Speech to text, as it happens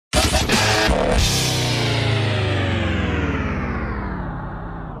Hey,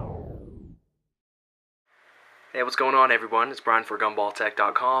 what's going on everyone? It's Brian for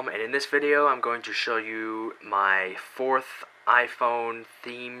gumballtech.com, and in this video I'm going to show you my fourth iPhone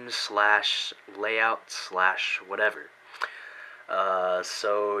theme slash layout slash whatever.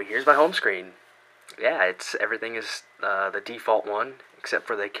 So here's my home screen. Yeah, everything is the default one except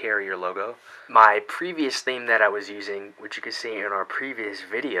for the carrier logo. My previous theme that I was using, which you can see in our previous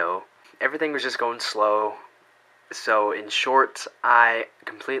video, everything was just going slow. So in short, I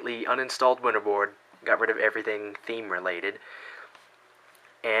completely uninstalled Winterboard, got rid of everything theme related,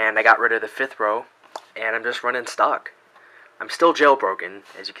 and I got rid of the fifth row, and I'm just running stock. I'm still jailbroken,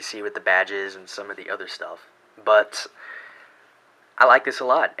 as you can see with the badges and some of the other stuff, but I like this a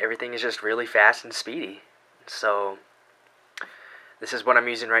lot. Everything is just really fast and speedy. So this is what I'm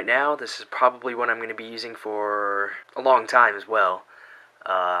using right now. This is probably what I'm going to be using for a long time as well.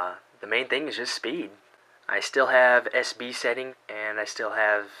 The main thing is just speed. I still have SBSettings, and I still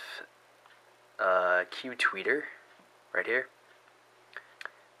have qTweeter right here.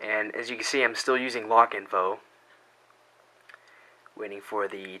 And as you can see, I'm still using LockInfo, waiting for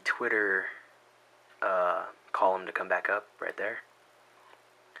the Twitter column to come back up right there.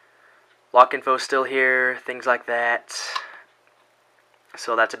 LockInfo's still here, things like that.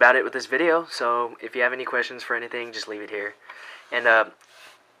 So that's about it with this video. So if you have any questions for anything, just leave it here. And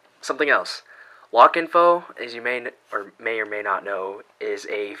something else. LockInfo, as you may or may not know, is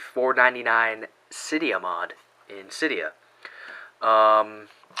a $4.99 Cydia mod in Cydia. I'm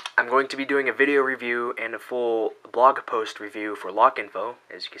going to be doing a video review and a full blog post review for LockInfo,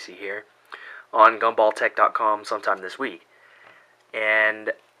 as you can see here, on gumballtech.com sometime this week.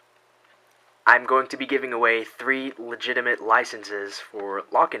 And I'm going to be giving away 3 legitimate licenses for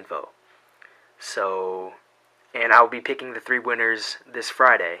LockInfo. So, and I'll be picking the 3 winners this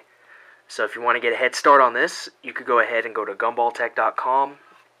Friday. So if you want to get a head start on this, you could go ahead and go to gumballtech.com,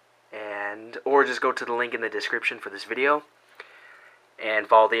 or just go to the link in the description for this video and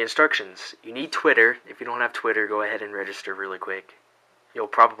follow the instructions. You need Twitter. If you don't have Twitter, go ahead and register really quick. You'll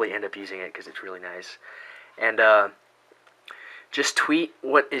probably end up using it because it's really nice. And just tweet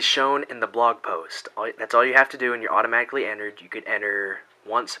what is shown in the blog post. That's all you have to do, and you're automatically entered. You could enter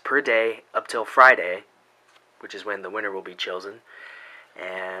once per day up till Friday, which is when the winner will be chosen.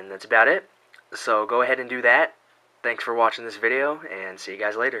 And that's about it. So go ahead and do that. Thanks for watching this video, and see you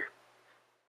guys later.